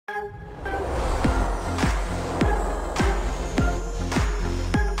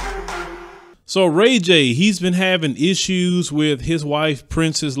So Ray J, he's been having issues with his wife,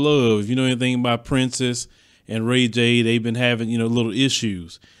 Princess Love. If you know anything about Princess and Ray J, they've been having, little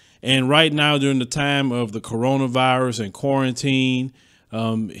issues. And right now, during the time of the coronavirus and quarantine,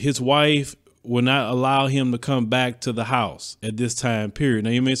 his wife will not allow him to come back to the house at this time period.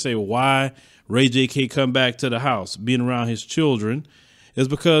 Now, you may say, why Ray J can't come back to the house, being around his children? Is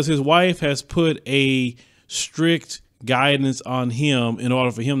because his wife has put a strict guidance on him in order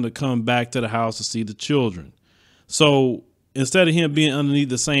for him to come back to the house to see the children. So instead of him being underneath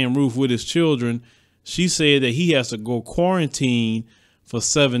the same roof with his children, she said that he has to go quarantine for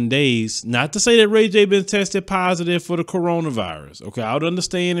 7 days. Not to say that Ray J been tested positive for the coronavirus. Okay, I would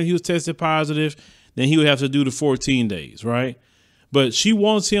understand if he was tested positive, then he would have to do the 14 days, right? But she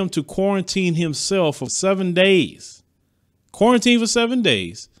wants him to quarantine himself for 7 days. Quarantine for 7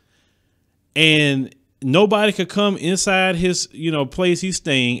 days. And nobody could come inside his, place he's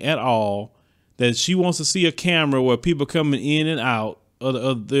staying at all. That she wants to see a camera where people coming in and out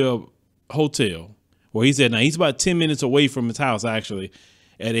of the hotel where he's at. Now, he's about 10 minutes away from his house, actually,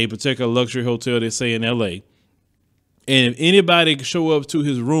 at a particular luxury hotel, they say, in L.A. And if anybody can show up to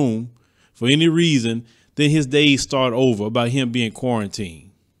his room for any reason, then his days start over about him being quarantined.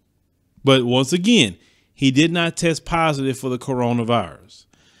 But once again, he did not test positive for the coronavirus.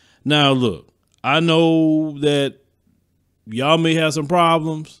 Now, look, I know that y'all may have some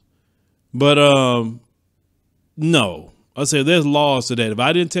problems, but no. I said there's laws to that. If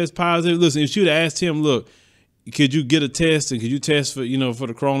I didn't test positive, listen, if she would have asked him, look, could you get a test and could you test for, for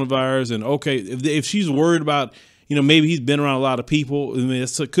the coronavirus? And okay, if she's worried about, maybe he's been around a lot of people, I mean,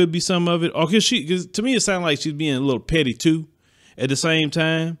 it could be some of it. Or because to me, it sounds like she's being a little petty too at the same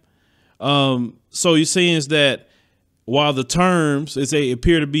time. So you're saying is that while the terms, as they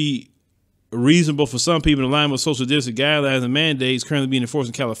appear to be reasonable for some people in line with social distancing guidelines and mandates currently being enforced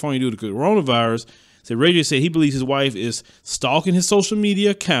in California due to the coronavirus, Ray J said he believes his wife is stalking his social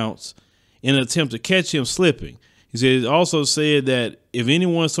media accounts in an attempt to catch him slipping. He said it also said that if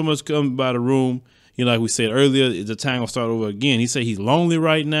anyone so much comes by the room, like we said earlier, the time will start over again. He said he's lonely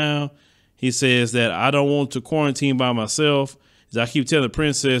right now. He says that I don't want to quarantine by myself. I keep telling the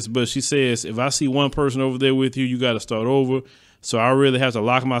princess, but she says, if I see one person over there with you, you got to start over. So I really have to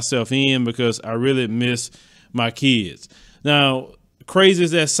lock myself in because I really miss my kids. Now, crazy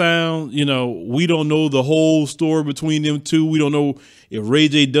as that sound, we don't know the whole story between them two. We don't know if Ray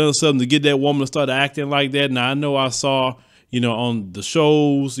J done something to get that woman to start acting like that. Now, I know I saw, on the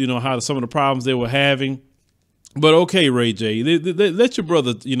shows, how some of the problems they were having. But okay, Ray J, let your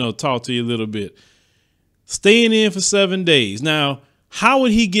brother, talk to you a little bit. Staying in for 7 days. Now, how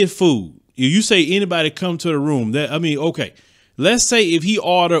would he get food? If you say anybody come to the room, okay. Let's say if he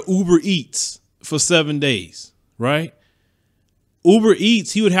order Uber Eats for 7 days, right? Uber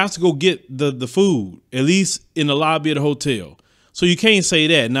Eats, he would have to go get the food, at least in the lobby of the hotel. So you can't say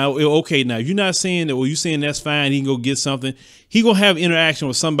that. Now, okay, now, you're not saying that, well, you're saying that's fine, he can go get something. He going to have interaction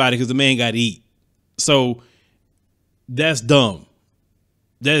with somebody because the man got to eat. So that's dumb.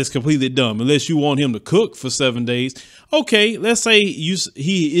 That is completely dumb, unless you want him to cook for 7 days. Okay, let's say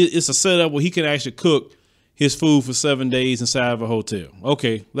it's a setup where he can actually cook his food for 7 days inside of a hotel.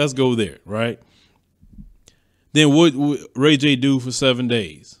 Okay, let's go there, right? Then what would Ray J do for 7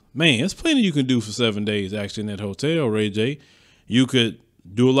 days? Man, there's plenty you can do for 7 days actually in that hotel, Ray J. You could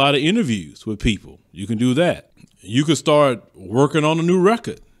do a lot of interviews with people. You can do that. You could start working on a new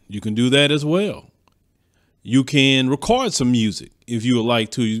record. You can do that as well. You can record some music if you would like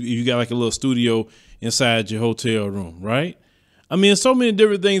to. You got like a little studio inside your hotel room, right? I mean, so many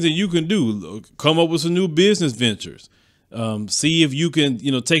different things that you can do. Come up with some new business ventures. See if you can,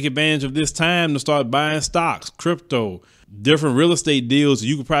 take advantage of this time to start buying stocks, crypto, different real estate deals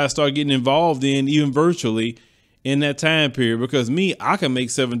you could probably start getting involved in even virtually in that time period. Because I can make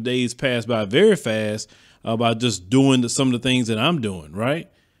 7 days pass by very fast by just doing some of the things that I'm doing,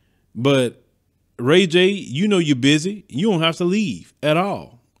 right? But Ray J, you're busy. You don't have to leave at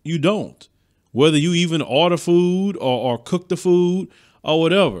all. You don't. Whether you even order food or cook the food or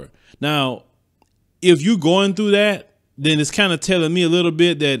whatever. Now, if you're going through that, then it's kind of telling me a little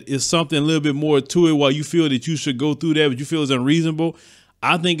bit that it's something a little bit more to it while you feel that you should go through that, but you feel it's unreasonable.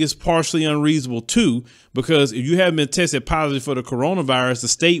 I think it's partially unreasonable too, because if you haven't been tested positive for the coronavirus, the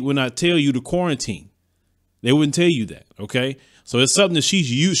state will not tell you to quarantine. They wouldn't tell you that. Okay. So it's something that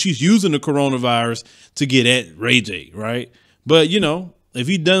she's using the coronavirus to get at Ray J, right? But if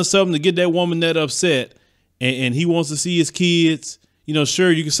he done something to get that woman that upset and he wants to see his kids,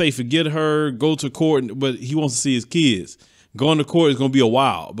 sure, you can say forget her, go to court, but he wants to see his kids. Going to court is going to be a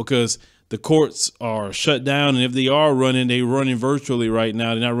while because the courts are shut down, and if they are running, they're running virtually right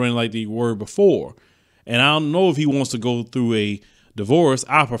now. They're not running like they were before. And I don't know if he wants to go through a divorce.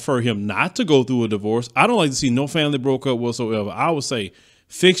 I prefer him not to go through a divorce. I don't like to see no family broke up whatsoever. I would say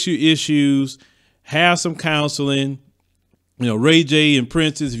fix your issues, have some counseling. You know, Ray J and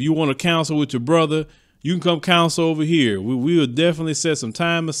Princess, if you want to counsel with your brother, you can come counsel over here. We will definitely set some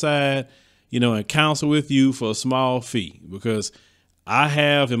time aside, you know, and counsel with you for a small fee, because I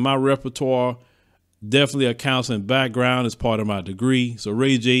have in my repertoire definitely a counseling background as part of my degree. So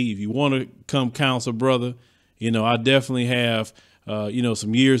Ray J, if you want to come counsel, brother, you know, I definitely have, you know,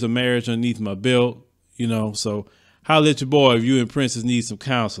 some years of marriage underneath my belt, you know, so holler at your boy if you and Princess need some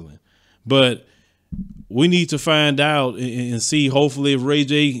counseling. But we need to find out and see, hopefully, if Ray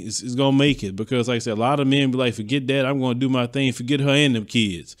J is going to make it, because like I said, a lot of men be like, forget that, I'm going to do my thing, forget her and them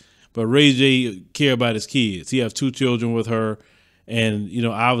kids. But Ray J care about his kids. He has 2 children with her. And, you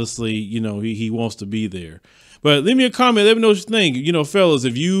know, obviously, you know, he wants to be there. But leave me a comment. Let me know what you think. You know, fellas,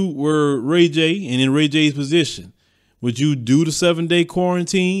 if you were Ray J and in Ray J's position, would you do the 7-day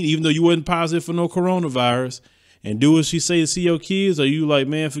quarantine, even though you wasn't positive for no coronavirus, and do what she say to see your kids? Or you like,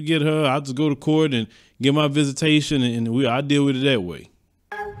 man, forget her, I'll just go to court and get my visitation and I deal with it that way?